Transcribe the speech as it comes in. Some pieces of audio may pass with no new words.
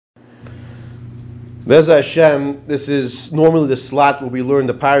Bez Hashem, this is normally the slot where we learn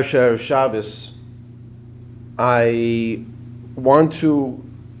the parasha of Shabbos. I want to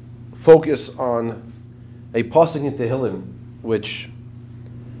focus on a Pasuk in Tehillim, which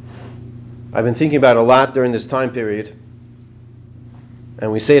I've been thinking about a lot during this time period.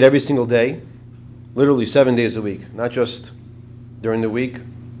 And we say it every single day, literally 7 days a week, not just during the week,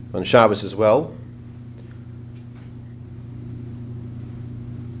 on Shabbos as well.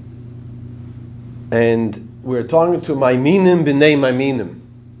 And we're talking to Maiminim b'nei Maiminim.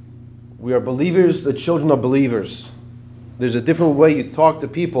 We are believers, the children of believers. There's a different way you talk to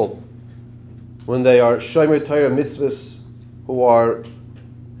people when they are shomer Torah mitzvahs, who are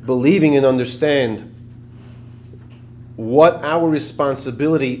believing and understand what our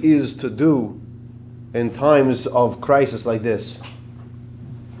responsibility is to do in times of crisis like this.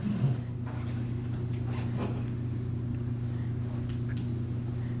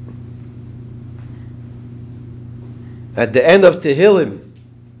 At the end of Tehillim,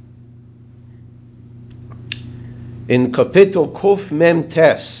 in Kapitel Kuf Mem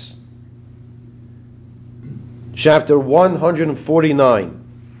Tes, chapter 149,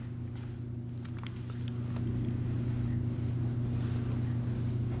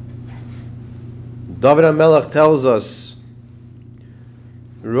 David HaMelech tells us,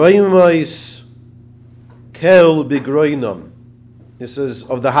 Roimais kel bigroinam. This is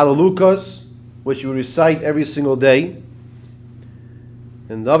of the Hallelujahs, which we recite every single day.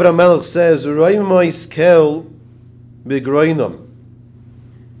 And David HaMelech says, Roimais kel bigroinam,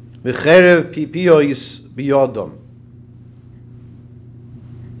 v'cherev pipiois biyodam.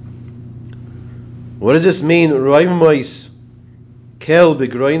 What does this mean, Roimais kel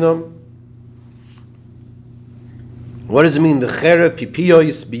bigroinam? What does it mean, v'cherev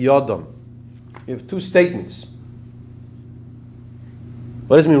pipiois biyodam? You have two statements.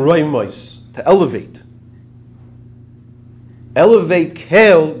 What does it mean, Roimais? To elevate. Elevate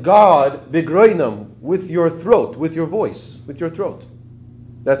kel, God, bigroinam, with your throat, with your voice, with your throat.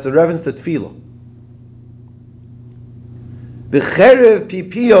 That's a reference to tefillah. B'cherev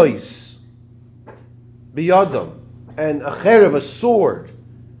pipiois biyodam, and a cherev, a sword,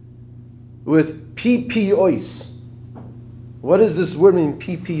 with pipiois. What does this word mean,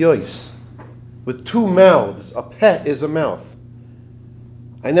 pipiois? With two mouths. A pet is a mouth.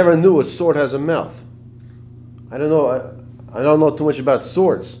 I never knew a sword has a mouth. I don't know too much about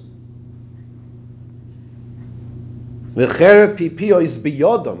swords. V'cherev pipiois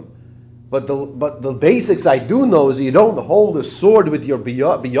biyodam. But the basics I do know is you don't hold a sword with your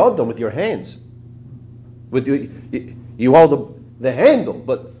biyodam, with your hands. You hold the handle,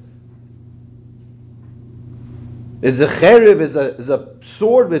 but a cherev is a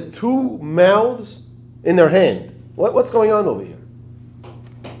sword with two mouths in their hand. What's going on over here?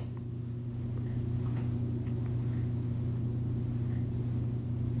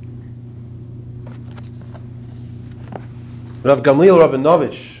 Rav Gamliel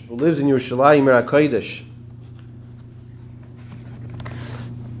Rabinovich, who lives in Yerushalayim HaKodesh,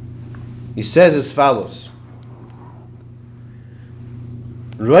 he says as follows: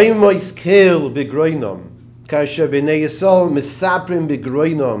 Roimois kel bigroinam, kasher b'nei Yisrael misaprim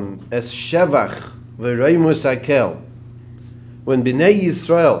bigroinam es shevach v'roimus hakel. When B'nei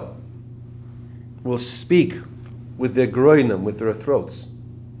Yisrael will speak with their groinam, with their throats,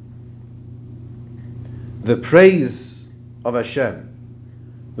 the praise of Hashem,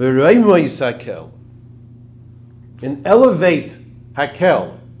 v'roimus hakel, and elevate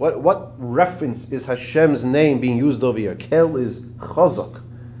hakel. What reference is Hashem's name being used over here? Kel is chazak.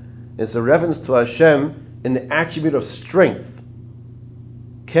 It's a reference to Hashem in the attribute of strength.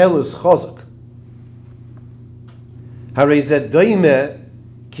 Kel is chazak. Harei zeh doime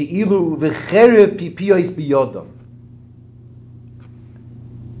ki'ilu v'cherev pipiois biyodam.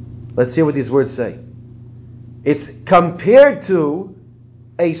 Let's hear what these words say. It's compared to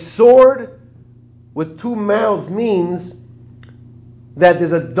a sword with two mouths, means that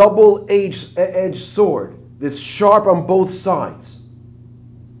there's a double-edged sword that's sharp on both sides.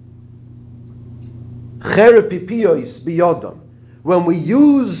 Cherev pipiois biyodam. When we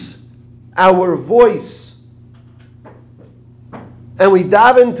use our voice and we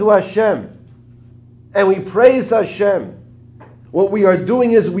daven to Hashem and we praise Hashem, what we are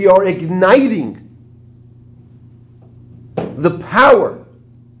doing is we are igniting the power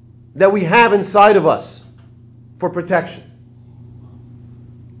that we have inside of us for protection.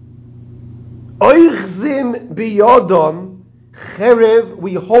 Oichzim biyodam cherev,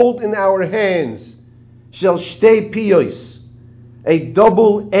 we hold in our hands, shel shtei piyos, a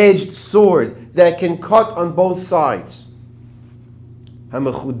double-edged sword that can cut on both sides.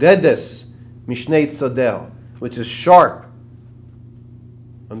 Hamachudedes mishnei tzodel, which is sharp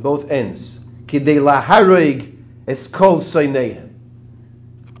on both ends. Kidei laharig es kol soineihem,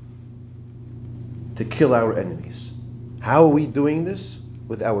 to kill our enemies. How are we doing this?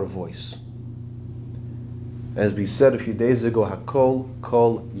 With our voice. As we said a few days ago, Hakol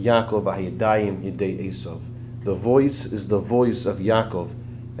kol Yaakov ahiyadayim yedei Esav. The voice is the voice of Yaakov,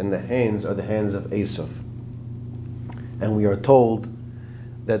 and the hands are the hands of Esav. And we are told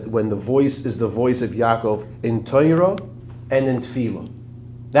that when the voice is the voice of Yaakov in Torah and in Tefillah,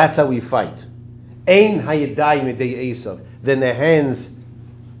 that's how we fight. Ein hayadayim yedei Esav. Then the hands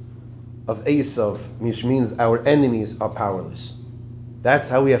of Esav, which means our enemies, are powerless. That's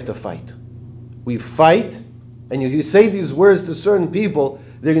how we have to fight. We fight, and if you say these words to certain people,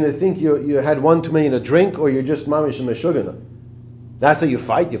 they're going to think you had one too many to drink, or you're just mamish and meshugana. That's how you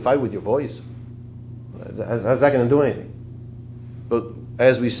fight. You fight with your voice. How's that going to do anything? But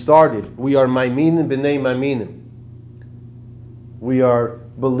as we started, we are maiminim b'nei maiminim. We are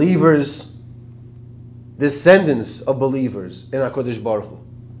believers, descendants of believers in HaKadosh Baruch Hu.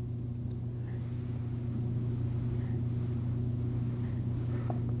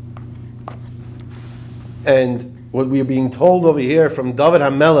 And what we are being told over here from David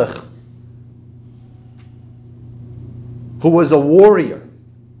HaMelech, who was a warrior,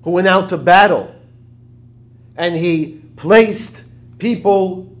 who went out to battle, and he placed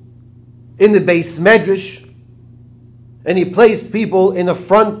people in the Beis Medrash, and he placed people in the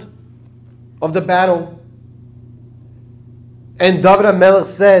front of the battle. And David HaMelech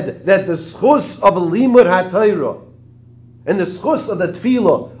said that the schus of Limud HaTorah and the schus of the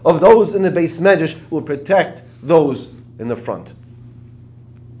tefillah of those in the Beis Medrash will protect those in the front.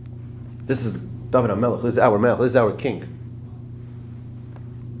 This is David HaMelech. This is our Melech. This is our king.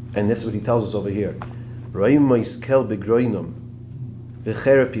 And this is what he tells us over here.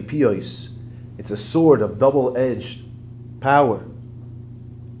 It's a sword of double-edged power.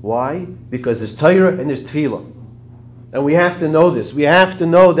 Why? Because there's Torah and there's tefillah. And we have to know this. We have to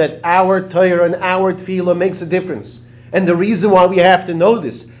know that our Torah and our tefillah makes a difference. And the reason why we have to know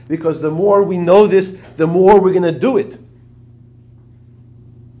this, because the more we know this, the more we're going to do it.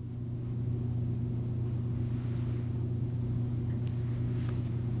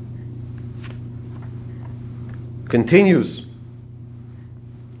 Continues.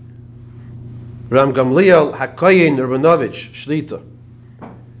 Ram Gamliel Hakoyin Rabanovich Shlita.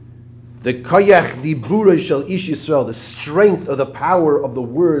 The Koyach Dibura Shel Ish Yisrael, the strength of the power of the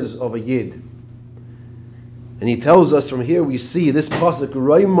words of a Yid. And he tells us from here, we see this Pasuk,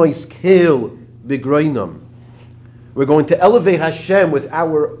 Roimois Kil Bigroinam. We're going to elevate Hashem with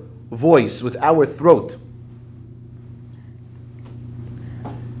our voice, with our throat.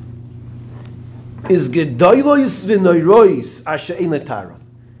 Is Gedoylois V'Noirois Asher Ein Latara.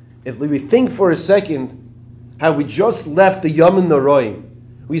 If we think for a second how we just left the Yom Noroim,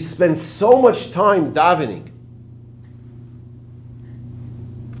 we spend so much time davening.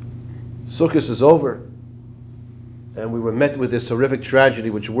 Sukkot is over, and we were met with this horrific tragedy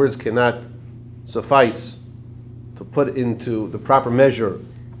which words cannot suffice to put into the proper measure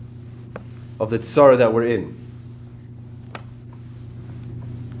of the tzara that we're in.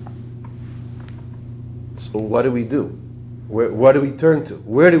 So what do we do? What do we turn to?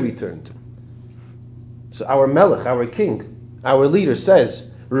 Where do we turn to? So our Melech, our King, our leader says,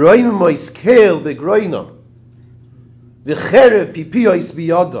 Roim moiskel begroinam, v'cherev pipiyos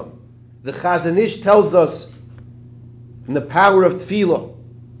biyadam. The Chazon Ish tells us in the power of tefillah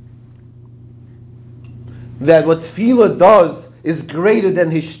that what tefillah does is greater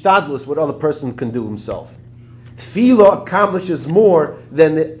than hishtadlus, what other person can do himself. Tefillah accomplishes more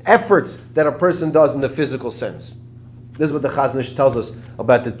than the efforts that a person does in the physical sense. This is what the Chazon Ish tells us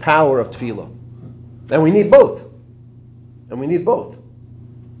about the power of tefillah. And we need both. And we need both.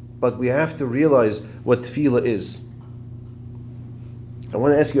 But we have to realize what tefillah is. I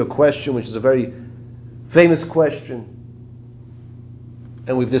want to ask you a question, which is a very famous question,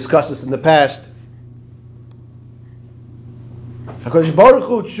 and we've discussed this in the past. HaKadosh Baruch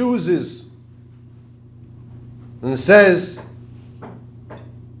Hu chooses and says,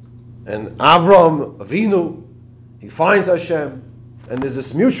 and Avram Avinu, he finds Hashem, and there's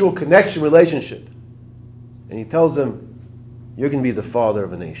this mutual connection relationship, and he tells him, you're going to be the father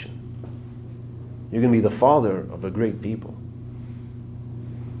of a nation. You're going to be the father of a great people.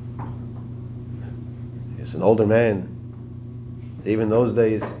 He's an older man. Even those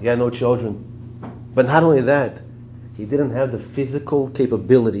days, he had no children. But not only that, he didn't have the physical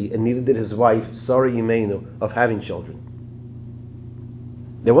capability, and neither did his wife, Sarah Yimenu, of having children.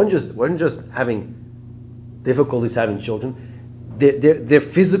 They weren't just having difficulties having children. their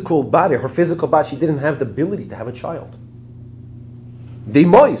physical body, her physical body, she didn't have the ability to have a child. The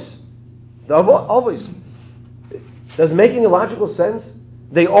mois, the avos. Does it make any logical sense?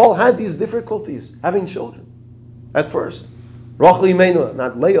 They all had these difficulties having children at first. Rachel Imenu,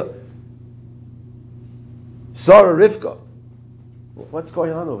 not Leah. Sarah, Rivka. What's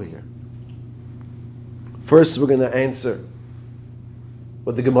going on over here? First, we're going to answer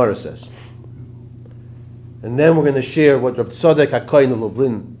what the Gemara says. And then we're going to share what Reb Tzadok HaKohen of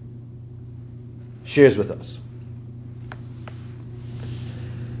Lublin shares with us.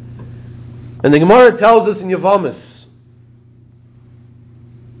 And the Gemara tells us in Yavamis,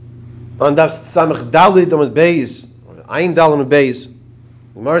 on Daf Samach Dalid Amud Beis, or Ayin Dalid Amud Beis,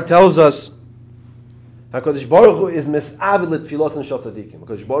 the Gemara tells us HaKadosh Baruch Hu is mis'aveh l'tfilos and shal tzadikim.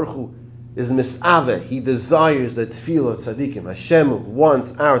 HaKadosh Baruch Hu is mis'aveh. He desires the tefillah of tzadikim. Hashem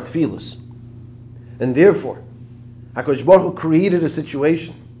wants our tefillos. And therefore, HaKadosh Baruch Hu created a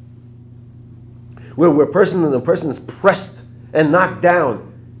situation where a person is pressed and knocked down,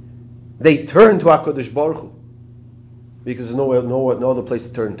 they turn to HaKadosh Baruch Hu because there's no other place to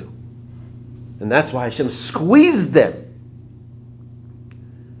turn to. And that's why Hashem squeezed them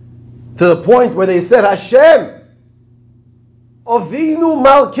to the point where they said, Hashem, Avinu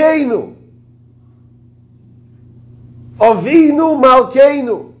Malkeinu. Avinu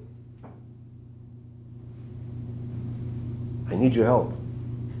Malkeinu. I need your help.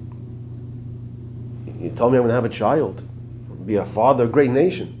 You told me I'm going to have a child, be a father, a great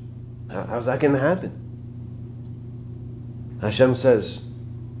nation. How's that going to happen? Hashem says,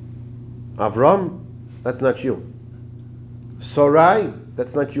 Avram, that's not you. Sarai,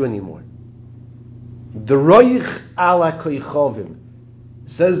 that's not you anymore. D'roich ala koichovim,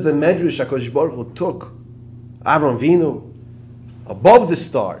 says the Medrash. HaKadosh Baruch Hu took Avram Vinu above the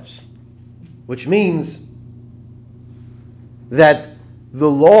stars, which means that the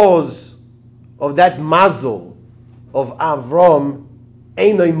laws of that mazel of Avram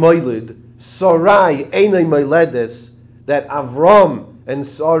einay moilid, Sarai einay moiledes, that Avram and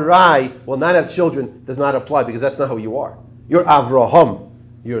Sarai will not have children, does not apply, because that's not who you are. You're Avraham,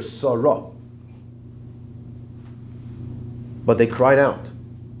 you're Sarah. But they cried out.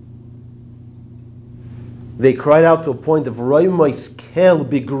 They cried out to a point of Raimais Kel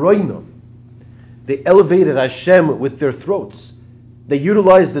Bigroina. They elevated Hashem with their throats. They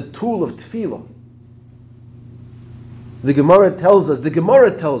utilized the tool of tefillah. The Gemara tells us,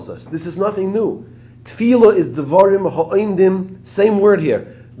 this is nothing new. Tefillah is devarim ha'indim, same word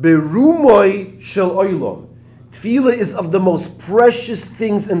here. Berumoi shel oilam. Tefillah is of the most precious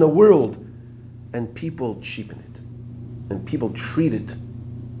things in the world. And people cheapen it. And people treat it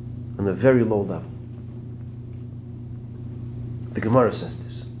on a very low level. The Gemara says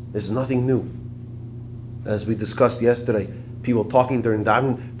this. This is nothing new. As we discussed yesterday, people talking during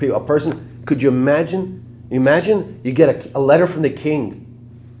davening, a person, could you imagine? Imagine you get a letter from the king,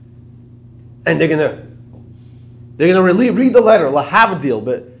 and they're gonna read the letter. Lahavdil,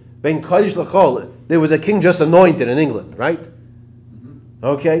 but ben kodesh lachol. There was a king just anointed in England, right?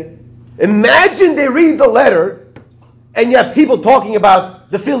 Okay. Imagine they read the letter, and you have people talking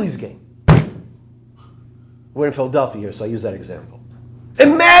about the Phillies game. We're in Philadelphia here, so I use that example.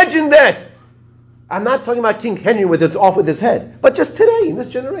 Imagine that. I'm not talking about King Henry with it's off with his head, but just today in this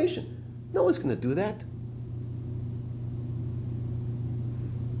generation, no one's going to do that.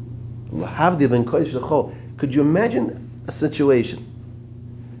 Could you imagine a situation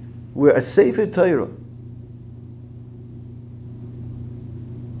where a Sefer Torah,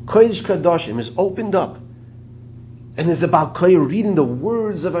 Kodesh Kadoshim, is opened up and there's about Kodesh reading the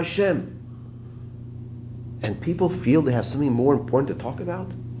words of Hashem, and people feel they have something more important to talk about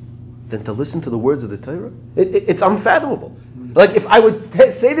than to listen to the words of the Torah? It's unfathomable. Like if I would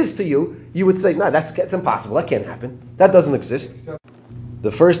say this to you, you would say, no, that's impossible. That can't happen. That doesn't exist.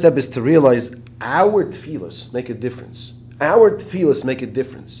 The first step is to realize our tefillos make a difference. Our tefillos make a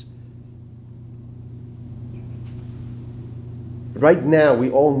difference. Right now, we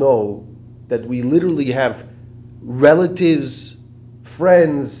all know that we literally have relatives,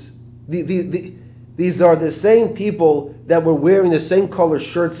 friends. These are the same people that were wearing the same color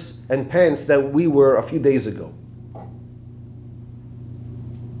shirts and pants that we were a few days ago.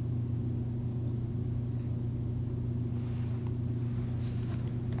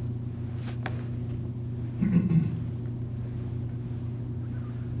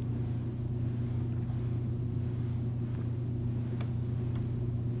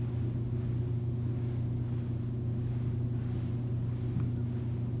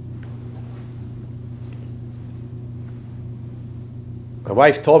 My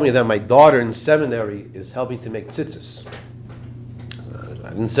wife told me that my daughter in seminary is helping to make tzitzis.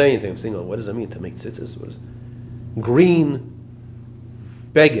 didn't say anything. I'm saying, what does that mean to make tzitzis? What is green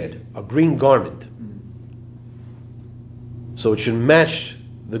beged, a green garment. So it should match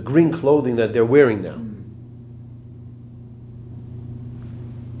the green clothing that they're wearing now.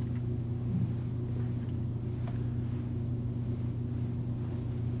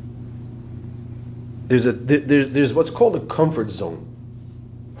 There's what's called a comfort zone.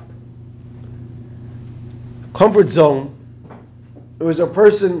 Comfort zone is a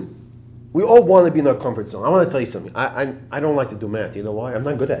person. We all want to be in our comfort zone. I want to tell you something. I don't like to do math. You know why? I'm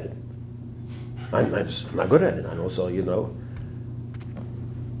not good at it. I'm not good at it. And also,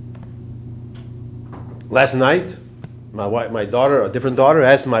 last night, my daughter, a different daughter,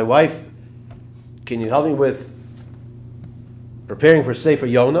 asked my wife, "Can you help me with preparing for Sefer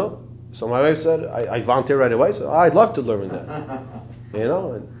Yonah?" So my wife said, "I volunteer right away." So I'd love to learn that.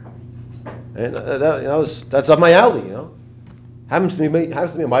 That's up my alley. Happens to me.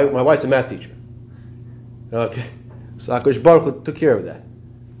 My wife's a math teacher. Okay, so HaKadosh Baruch Hu took care of that.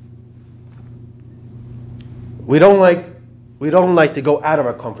 We don't like to go out of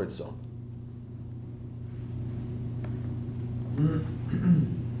our comfort zone.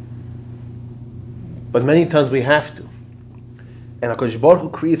 But many times we have to. And HaKadosh Baruch Hu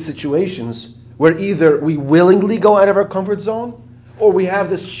creates situations where either we willingly go out of our comfort zone, or we have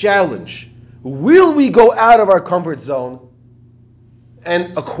this challenge. Will we go out of our comfort zone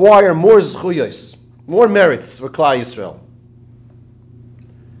and acquire more zchuyos, more merits for Klal Yisrael?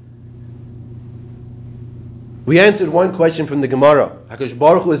 We answered one question from the Gemara. HaKadosh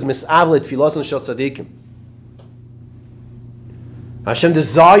Baruch Hu is mis'avlet tfilas shel tzadikim. Hashem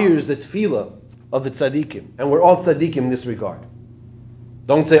desires the tefillah of the tzaddikim, and we're all tzaddikim in this regard.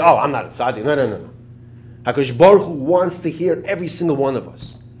 Don't say, "Oh, I'm not a tzaddik." No. HaKadosh Baruch Hu wants to hear every single one of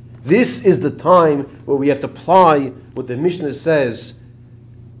us. This is the time where we have to apply what the Mishnah says,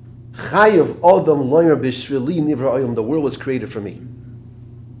 Chayav Adam Loyer B'Shvili Nivra Ayom, the world was created for me.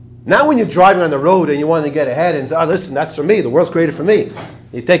 Not when you're driving on the road and you want to get ahead and say, "Oh, listen, that's for me, the world's created for me."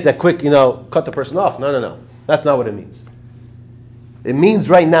 You take that quick, cut the person off. No. That's not what it means. It means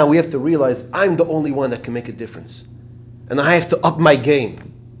right now we have to realize I'm the only one that can make a difference. And I have to up my game.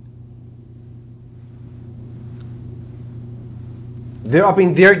 They're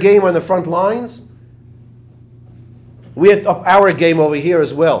upping their game on the front lines. We have to up our game over here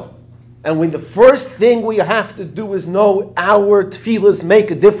as well. And the first thing we have to do is know our tefillahs make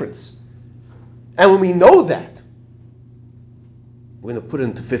a difference. And when we know that, we're going to put it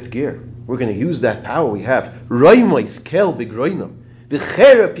into fifth gear. We're going to use that power we have. Roimois kel begroinam.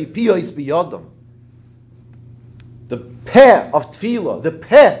 V'chera pipiyos biyadam. The peh of tefillah,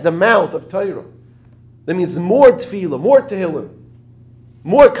 the mouth of Torah. That means more tefillah, more tehillim,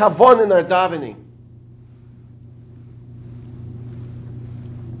 more kavan in our davening.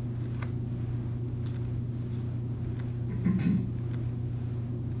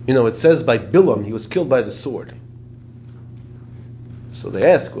 It says by Bilam, he was killed by the sword. So they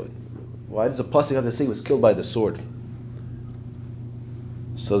ask, why does the Pasuk have to say he was killed by the sword?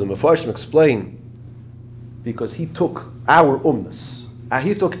 So the Mefarshim explain, because he took our umnus,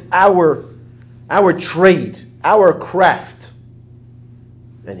 he took our trade, our craft,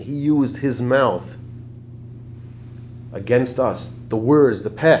 and he used his mouth against us. The words, the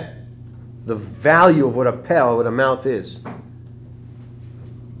peh, the value of what a mouth is.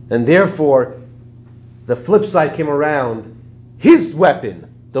 And therefore, the flip side came around. His weapon,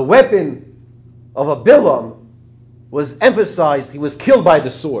 the weapon of a Bilam, was emphasized. He was killed by the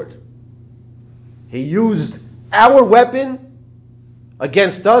sword. He used our weapon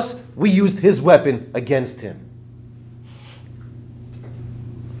against us. We used his weapon against him.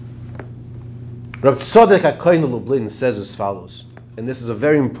 Rav Tzadok HaKohen Lublin says as follows, and this is a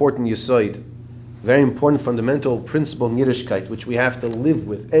very important yesod, very important fundamental principle in Yiddishkeit, which we have to live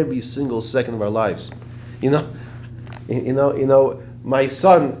with every single second of our lives. My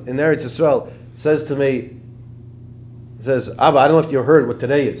son in Eretz Yisrael says to me, he says, "Abba, I don't know if you heard what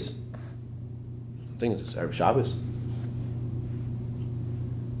today is." I think it's Erev Shabbos.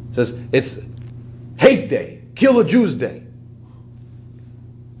 He says, "It's hate day, kill a Jews day."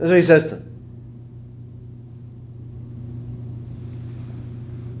 That's what he says to him.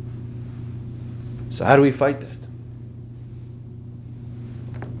 So how do we fight that?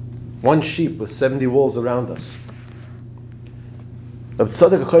 One sheep with 70 wolves around us. Rav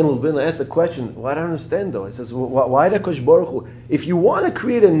Tzadok HaKohen Lublin asked the question, I don't understand though. He says, why the HaKadosh Baruch Hu? If you want to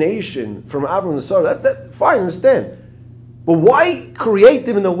create a nation from Avram and Sarah, that fine, I understand. But why create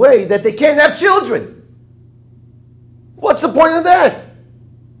them in a way that they can't have children? What's the point of that?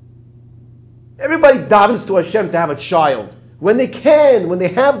 Everybody davens to Hashem to have a child. when they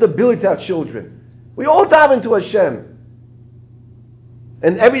have the ability to have children. We all daven to Hashem.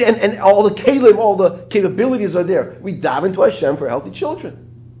 And all the kelim, all the capabilities are there. We daven to Hashem for healthy children.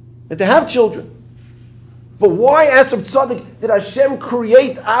 And to have children. But why, as of tzaddik, did Hashem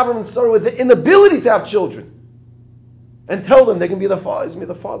create Avram and Sarah with the inability to have children? And tell them they can be the father,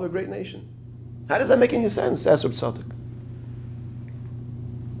 of a great nation. How does that make any sense, as of tzaddik?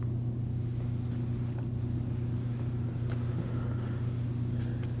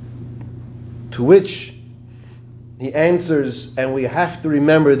 To which he answers, and we have to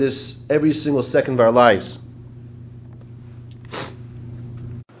remember this every single second of our lives.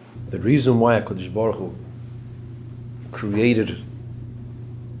 The reason why HaKadosh Baruch Hu created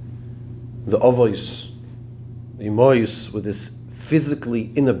the avos, the imois, with this physical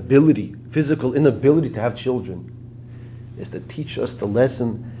inability to have children, is to teach us the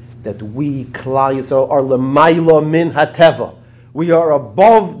lesson that we, Klal Yisrael, are l'mayla min hateva. We are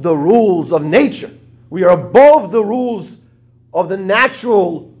above the rules of nature. We are above the rules of the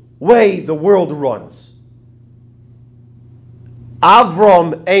natural way the world runs.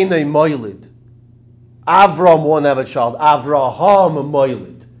 Avram einay moilid. Avram won't have a child. Avraham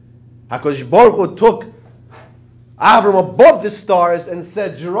moilid. HaKadosh Baruch Hu took Avram above the stars and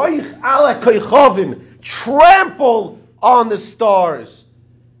said, Droich ala koichavim, trample on the stars.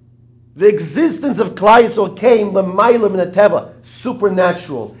 The existence of Klal Yisrael came l'mayla min hateva,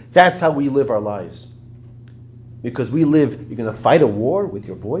 supernatural. That's how we live our lives. Because we live, you're going to fight a war with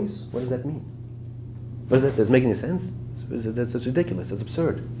your voice? What does that mean? Does that make any sense? That's ridiculous. That's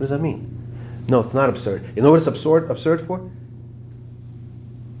absurd. What does that mean? No, it's not absurd. You know what it's absurd for?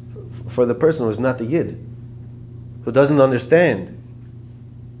 For the person who is not the Yid, who doesn't understand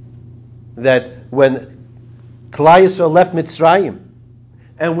that when Klal Yisrael left Mitzrayim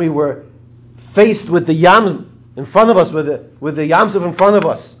and we were faced with the Yam in front of us, with the Yamsuf in front of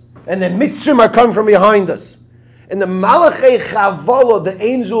us, and the Mitzrim are coming from behind us, and the Malachei Chavala, the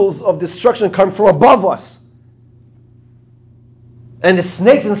angels of destruction, come from above us, and the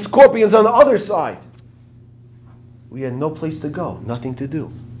snakes and scorpions on the other side. We had no place to go, nothing to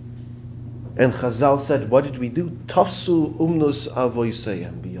do. And Chazal said, what did we do? Tafsu umnus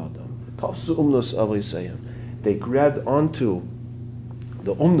avoisayim biyadam. Tafsu umnus avoisayim. They grabbed onto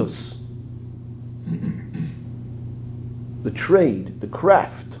the umnus, the trade, the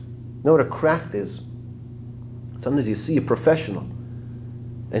craft. You know what a craft is? Sometimes you see a professional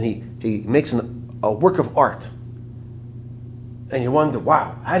and he makes a work of art. And you wonder,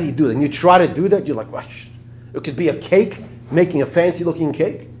 wow, how do you do that? And you try to do that, you're like, gosh, it could be a cake, making a fancy looking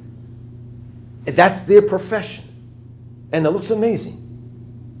cake. And that's their profession. And it looks amazing.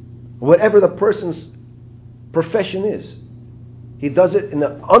 Whatever the person's profession is, he does it in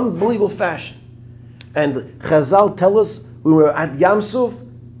an unbelievable fashion. And Chazal tell us, we were at Yamsuf,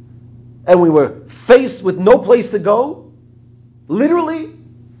 and we were faced with no place to go. Literally,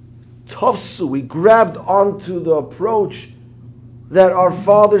 tafsu, we grabbed onto the approach that our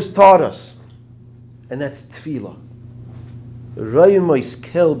fathers taught us. And that's tefillah. We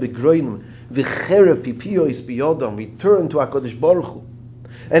turn to HaKadosh Baruch Hu.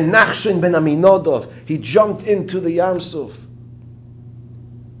 And Nachshon ben Aminadov, he jumped into the Yamsuf.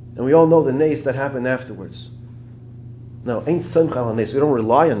 And we all know the nays that happened afterwards. Now, ain't simcha al nays. We don't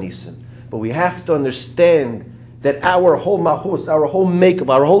rely on nisim. But we have to understand that our whole mahus, our whole makeup,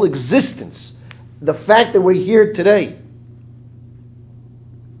 our whole existence, the fact that we're here today,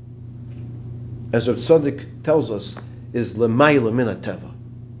 as Rav Tzaddik tells us, is l'mayla min hateva.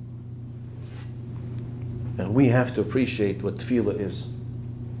 And we have to appreciate what tefillah is.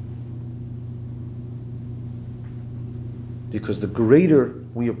 Because the greater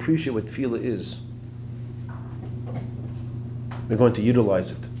we appreciate what tefillah is, we're going to utilize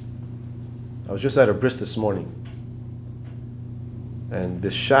it. I was just at a bris this morning, and the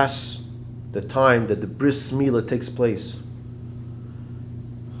shas, the time that the bris milah takes place,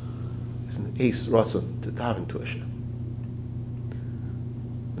 is an ace ratzon to daven to Hashem.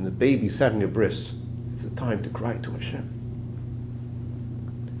 When the baby's having a bris, it's a time to cry to Hashem.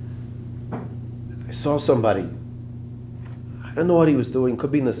 I saw somebody, I don't know what he was doing,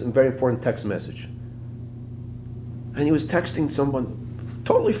 could be in a very important text message. And he was texting someone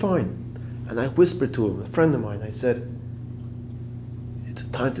totally fine. And I whispered to him, a friend of mine, I said, it's a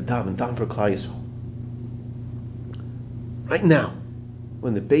time to daven for Klal Yisrael. Right now,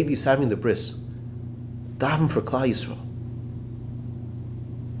 when the baby's having the bris, daven for Klal Yisrael.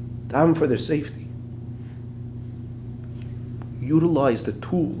 Daven for their safety. Utilize the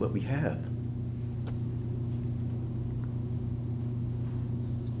tool that we have.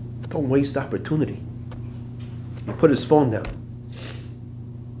 Don't waste opportunity. He put his phone down.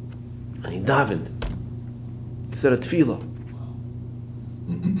 And he davened. He said a tefillah.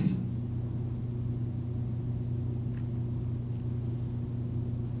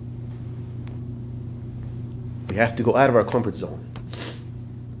 We have to go out of our comfort zone.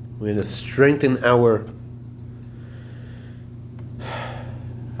 We're going to strengthen our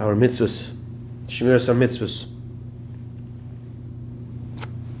mitzvahs, shmiras our mitzvahs.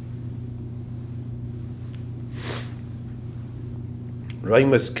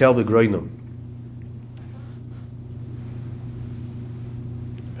 Raimas kel begroinam,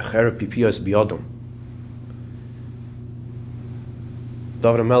 acher pipios biyadam.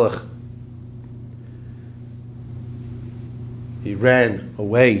 David HaMelech, he ran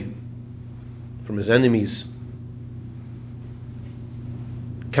away from his enemies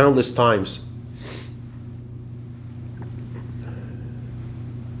countless times.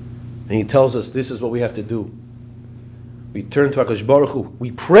 And he tells us this is what we have to do. We turn to HaKadosh Baruch Hu.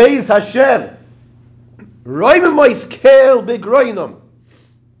 We praise Hashem. Roimemais kel begroinam.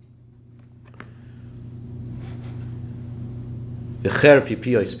 Echer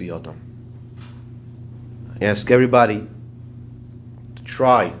pipios biyadam. I ask everybody to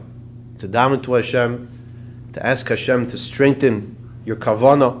try to daven to Hashem, to ask Hashem to strengthen your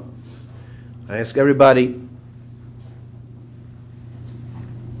kavanah. I ask everybody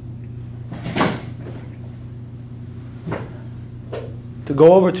to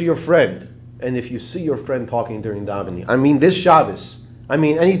go over to your friend, and if you see your friend talking during davening, I mean this Shabbos, I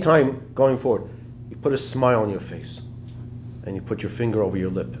mean any time going forward, you put a smile on your face, and you put your finger over your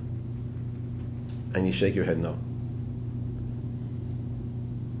lip, and you shake your head no.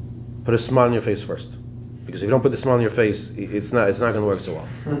 Put a smile on your face first, because if you don't put the smile on your face, it's not going to work so well.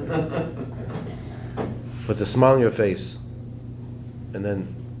 Put the smile on your face, and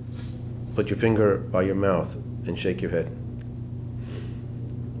then put your finger by your mouth and shake your head.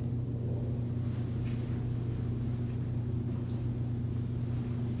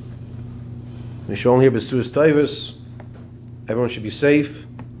 We should only hear Besuas Taivas. Everyone should be safe,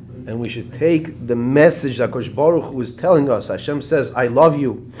 and we should take the message that HaKadosh Baruch Hu is telling us. Hashem says, I love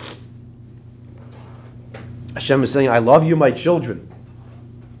you. Hashem is saying, I love you, my children.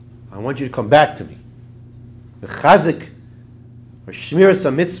 I want you to come back to me. The chazik, our shmiras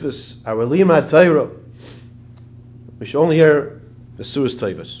mitzvahs, our lima Torah. We should only hear Besuas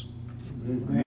Taivas.